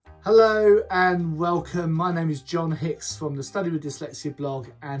Hello and welcome. My name is John Hicks from the Study with Dyslexia blog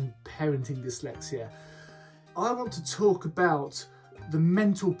and Parenting Dyslexia. I want to talk about the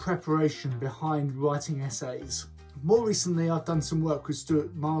mental preparation behind writing essays. More recently, I've done some work with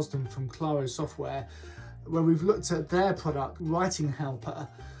Stuart Marsden from Claro Software, where we've looked at their product, Writing Helper,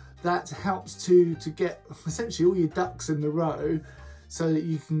 that helps to get essentially all your ducks in the row so that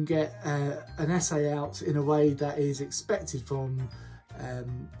you can get an essay out in a way that is expected from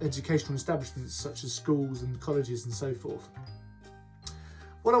educational establishments such as schools and colleges and so forth.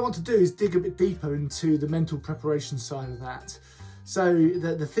 What I want to do is dig a bit deeper into the mental preparation side of that. So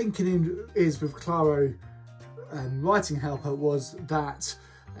the thinking is with Claro Writing Helper was that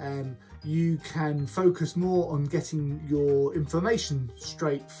you can focus more on getting your information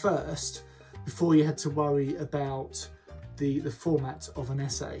straight first before you had to worry about the format of an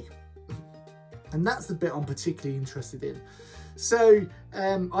essay. And that's the bit I'm particularly interested in. So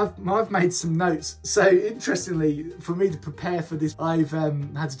I've made some notes. So interestingly, for me to prepare for this, I've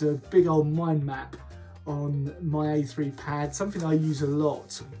had to do a big old mind map on my A3 pad, something I use a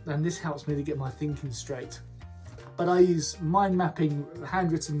lot, and this helps me to get my thinking straight. But I use mind mapping,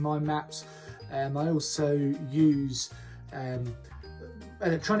 handwritten mind maps. I also use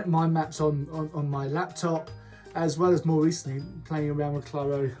electronic mind maps on my laptop, as well as more recently playing around with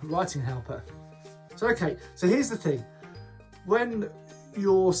Claro Writing Helper. So here's the thing. When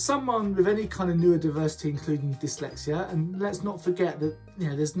you're someone with any kind of neurodiversity, including dyslexia, and let's not forget that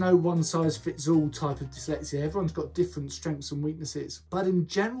there's no one-size-fits-all type of dyslexia. Everyone's got different strengths and weaknesses. But in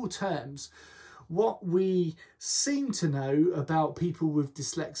general terms, what we seem to know about people with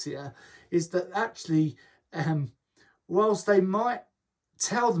dyslexia is that actually, whilst they might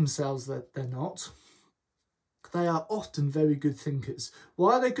tell themselves that they're not, they are often very good thinkers.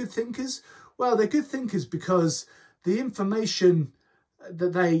 Why are they good thinkers? Well, they're good thinkers because the information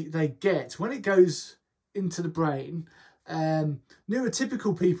that they get, when it goes into the brain,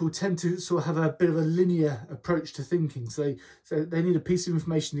 neurotypical people tend to sort of have a bit of a linear approach to thinking. So they need a piece of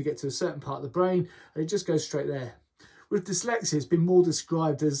information to get to a certain part of the brain, and it just goes straight there. With dyslexia, it's been more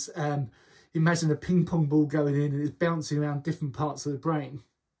described as, imagine a ping pong ball going in and it's bouncing around different parts of the brain.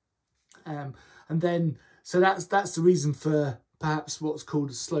 So that's the reason for perhaps what's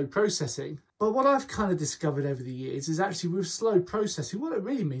called slow processing. But what I've kind of discovered over the years is actually with slow processing, what it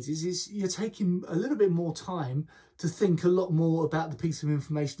really means is you're taking a little bit more time to think a lot more about the piece of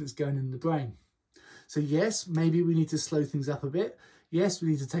information that's going in the brain. So yes, maybe we need to slow things up a bit. Yes, we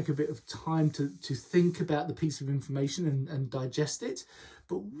need to take a bit of time to think about the piece of information and digest it.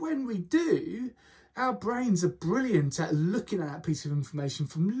 But when we do, our brains are brilliant at looking at that piece of information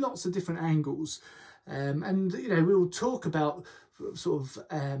from lots of different angles. And we will talk about sort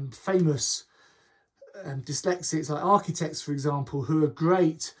of famous dyslexics like architects, for example, who are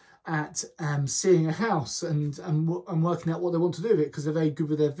great at seeing a house and working out what they want to do with it because they're very good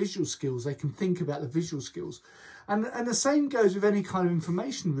with their visual skills. They can think about the visual skills. And the same goes with any kind of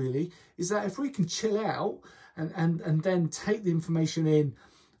information, really, is that if we can chill out and then take the information in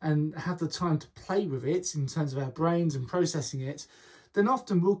and have the time to play with it in terms of our brains and processing it, then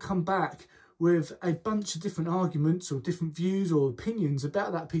often we'll come back with a bunch of different arguments or different views or opinions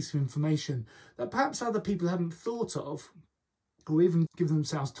about that piece of information that perhaps other people haven't thought of or even given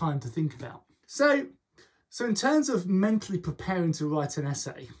themselves time to think about. So in terms of mentally preparing to write an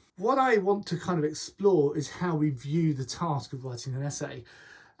essay, what I want to kind of explore is how we view the task of writing an essay.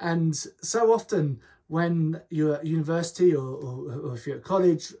 And so often when you're at university or if you're at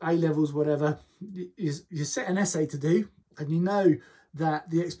college, A-levels, whatever, you set an essay to do, and you know that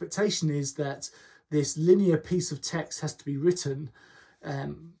the expectation is that this linear piece of text has to be written,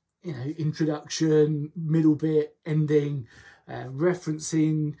 introduction, middle bit, ending,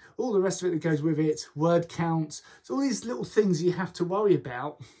 referencing, all the rest of it that goes with it, word count. So all these little things you have to worry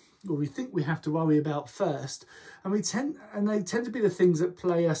about, or we think we have to worry about first, and they tend to be the things that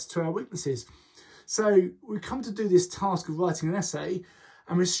play us to our weaknesses. So we come to do this task of writing an essay,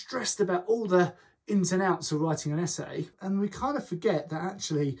 and we're stressed about all the ins and outs of writing an essay, and we kind of forget that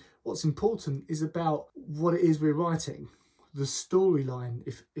actually what's important is about what it is we're writing, the storyline,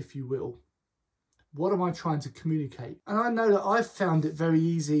 if you will. What am I trying to communicate? And I know that I've found it very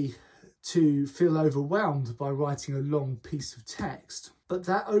easy to feel overwhelmed by writing a long piece of text, but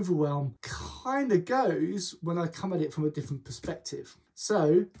that overwhelm kind of goes when I come at it from a different perspective.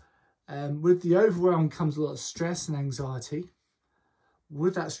 So with the overwhelm comes a lot of stress and anxiety.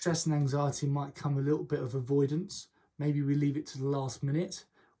 With that stress and anxiety might come a little bit of avoidance. Maybe we leave it to the last minute.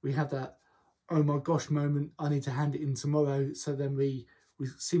 We have that, oh my gosh moment, I need to hand it in tomorrow. So then we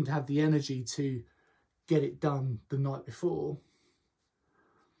seem to have the energy to get it done the night before.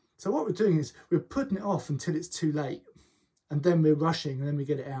 So what we're doing is we're putting it off until it's too late. And then we're rushing and then we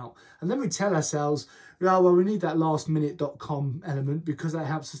get it out. And then we tell ourselves, oh, well, we need that lastminute.com element because that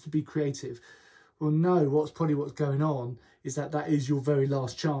helps us to be creative. Well, no, what's going on is that is your very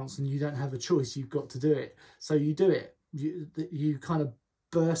last chance and you don't have a choice. You've got to do it. So you do it. You kind of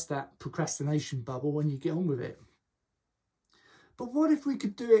burst that procrastination bubble when you get on with it. But what if we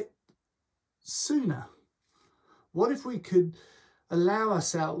could do it sooner? What if we could allow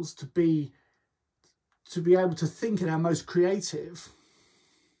ourselves to be able to think in our most creative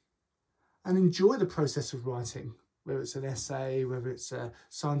and enjoy the process of writing, whether it's an essay, whether it's a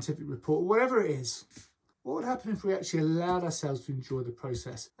scientific report, whatever it is? What would happen if we actually allowed ourselves to enjoy the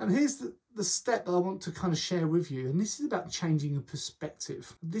process? And here's the step that I want to kind of share with you. And this is about changing a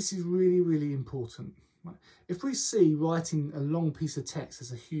perspective. This is really, really important. Right? If we see writing a long piece of text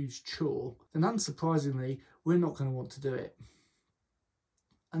as a huge chore, then unsurprisingly, we're not going to want to do it.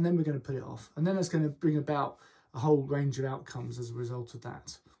 And then we're going to put it off. And then it's going to bring about a whole range of outcomes as a result of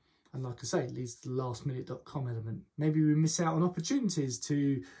that. And like I say, it leads to the lastminute.com element. Maybe we miss out on opportunities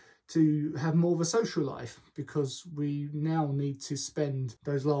to have more of a social life because we now need to spend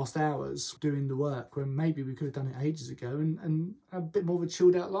those last hours doing the work when maybe we could have done it ages ago and have a bit more of a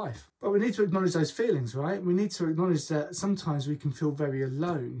chilled out life. But we need to acknowledge those feelings, right? We need to acknowledge that sometimes we can feel very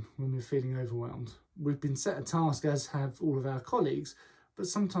alone when we're feeling overwhelmed. We've been set a task, as have all of our colleagues, but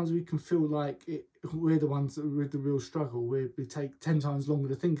sometimes we can feel like we're the ones that are with the real struggle. We take 10 times longer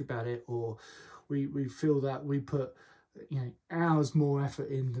to think about it, or we feel that we put hours more effort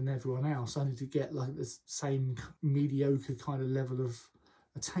in than everyone else only to get like the same mediocre kind of level of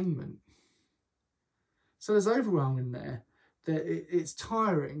attainment. So there's overwhelm in there, that it's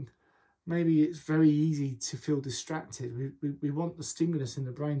tiring. Maybe it's very easy to feel distracted. We want the stimulus in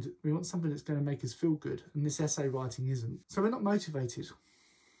the brain. We want something that's going to make us feel good. And this essay writing isn't. So we're not motivated.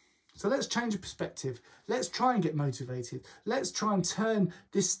 So let's change the perspective. Let's try and get motivated. Let's try and turn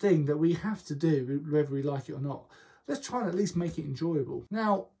this thing that we have to do, whether we like it or not, let's try and at least make it enjoyable.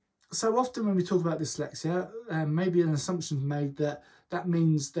 Now, so often when we talk about dyslexia, maybe an assumption is made that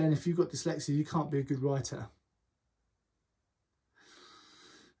means then if you've got dyslexia, you can't be a good writer.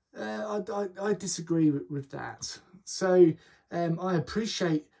 I disagree with that. So I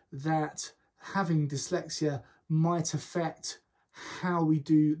appreciate that having dyslexia might affect how we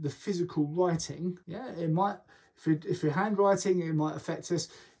do the physical writing. Yeah, it might. If we're handwriting, it might affect us.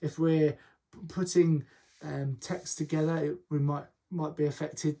 If we're putting text together, we might be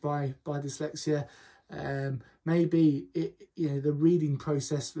affected by dyslexia. Maybe the reading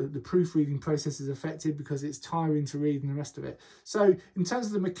process, the proofreading process is affected because it's tiring to read and the rest of it. So in terms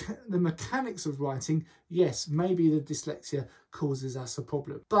of the mechanics of writing, yes, maybe the dyslexia causes us a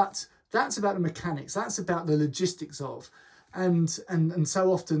problem. But that's about the mechanics. That's about the logistics of, and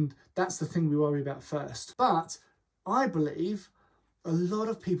so often that's the thing we worry about first. But I believe a lot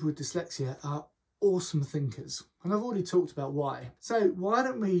of people with dyslexia are awesome thinkers, and I've already talked about why. So why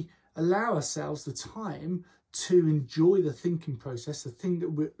don't we allow ourselves the time to enjoy the thinking process, the thing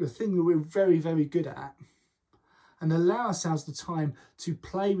that we're very, very good at, and allow ourselves the time to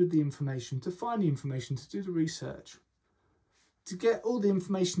play with the information, to find the information, to do the research, to get all the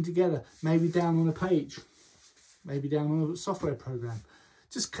information together, maybe down on a page, maybe down on a software program.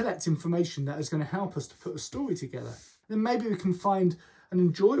 Just collect information that is going to help us to put a story together. Then maybe we can find an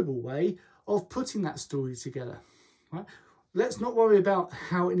enjoyable way of putting that story together, right? Let's not worry about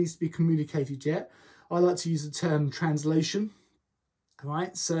how it needs to be communicated yet. I like to use the term translation,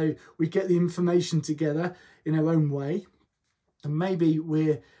 right? So we get the information together in our own way, and maybe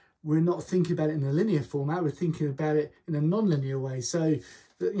we're not thinking about it in a linear format, we're thinking about it in a non-linear way. So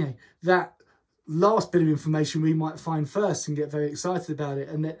that last bit of information we might find first and get very excited about it,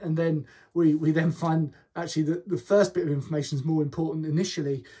 and then we then find actually that the first bit of information is more important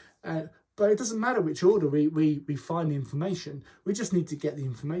initially. But it doesn't matter which order we find the information. We just need to get the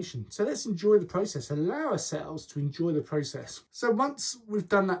information. So let's enjoy the process. Allow ourselves to enjoy the process. So once we've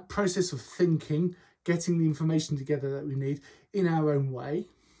done that process of thinking, getting the information together that we need in our own way,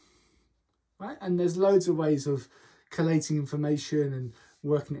 right? And there's loads of ways of collating information and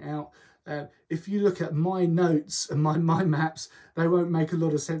working it out. If you look at my notes and my mind maps, they won't make a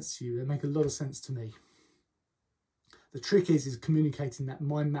lot of sense to you. They make a lot of sense to me. The trick is communicating that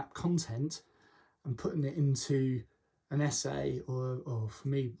mind map content and putting it into an essay or for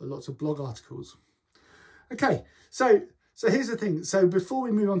me, lots of blog articles. Okay, so here's the thing. So before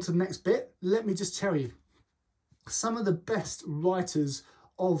we move on to the next bit, let me just tell you, some of the best writers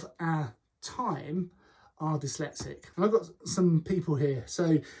of our time are dyslexic. And I've got some people here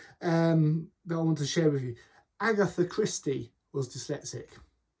that I want to share with you. Agatha Christie was dyslexic.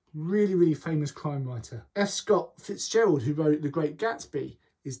 really, really famous crime writer. F. Scott Fitzgerald, who wrote The Great Gatsby,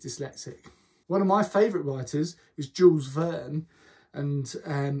 is dyslexic. One of my favourite writers is Jules Verne, and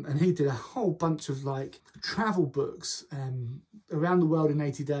he did a whole bunch of like travel books around the world in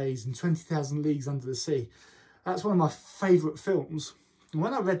 80 days and 20,000 Leagues Under the Sea. That's one of my favourite films. And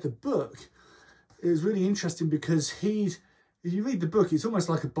when I read the book, it was really interesting because if you read the book, it's almost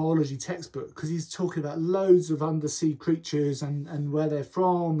like a biology textbook, because he's talking about loads of undersea creatures and where they're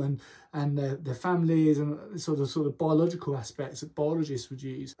from and their families and sort of biological aspects that biologists would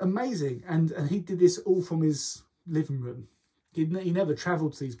use. Amazing. And he did this all from his living room. He never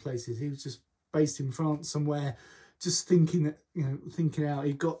travelled to these places. He was just based in France somewhere, just thinking out.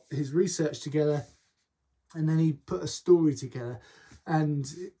 He got his research together and then he put a story together. And,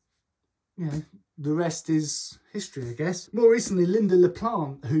 the rest is history, I guess. More recently, Lynda La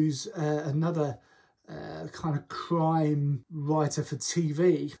Plante, who's another kind of crime writer for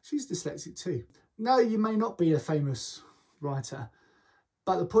TV. She's dyslexic too. No, you may not be a famous writer,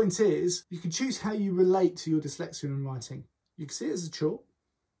 but the point is, you can choose how you relate to your dyslexia in writing. You can see it as a chore,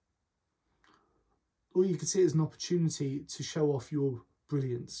 or you can see it as an opportunity to show off your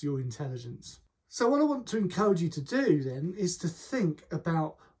brilliance, your intelligence. So what I want to encourage you to do then is to think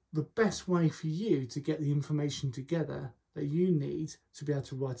about the best way for you to get the information together that you need to be able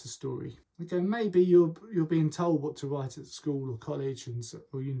to write a story. Okay, maybe you're being told what to write at school or college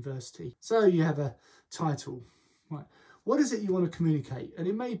or university. So you have a title, right? What is it you want to communicate? And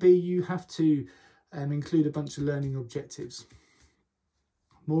it may be you have to include a bunch of learning objectives.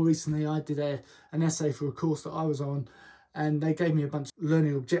 More recently, I did an essay for a course that I was on, and they gave me a bunch of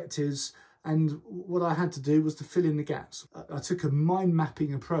learning objectives, and what I had to do was to fill in the gaps. I took a mind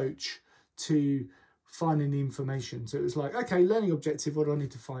mapping approach to finding the information. So it was like, okay, learning objective, what do I need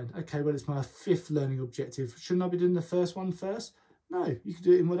to find? Okay, well, it's my 5th learning objective. Shouldn't I be doing the first one first? No, you can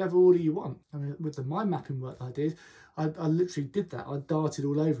do it in whatever order you want. I mean, with the mind mapping work I did, I literally did that. I darted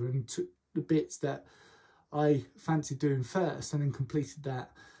all over and took the bits that I fancied doing first and then completed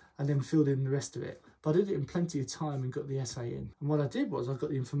that and then filled in the rest of it. But I did it in plenty of time and got the essay in. And what I did was I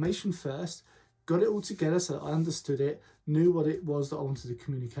got the information first, got it all together so that I understood it, knew what it was that I wanted to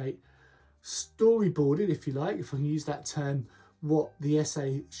communicate, storyboarded, if you like, if I can use that term, what the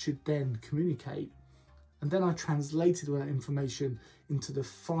essay should then communicate. And then I translated all that information into the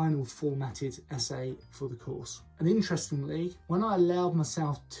final formatted essay for the course. And interestingly, when I allowed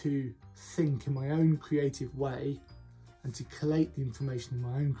myself to think in my own creative way and to collate the information in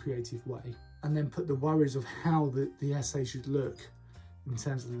my own creative way, and then put the worries of how the essay should look in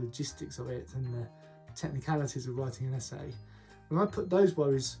terms of the logistics of it and the technicalities of writing an essay, when I put those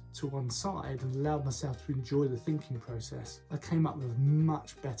worries to one side and allowed myself to enjoy the thinking process, I came up with a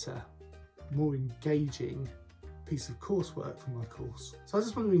much better, more engaging piece of coursework for my course. So I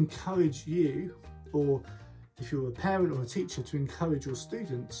just want to encourage you, or if you're a parent or a teacher, to encourage your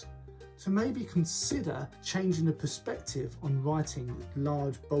students to maybe consider changing the perspective on writing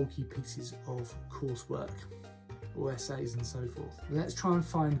large, bulky pieces of coursework or essays and so forth. Let's try and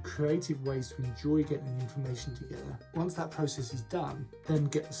find creative ways to enjoy getting the information together. Once that process is done, then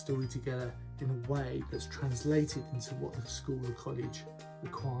get the story together in a way that's translated into what the school or college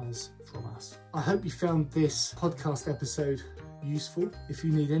requires from us. I hope you found this podcast episode useful. If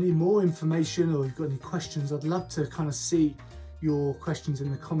you need any more information or you've got any questions, I'd love to kind of see your questions in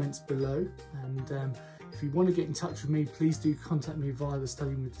the comments below. And if you want to get in touch with me, please do contact me via the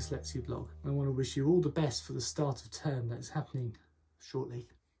Studying with Dyslexia blog. I want to wish you all the best for the start of term that's happening shortly.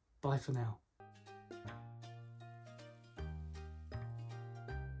 Bye for now.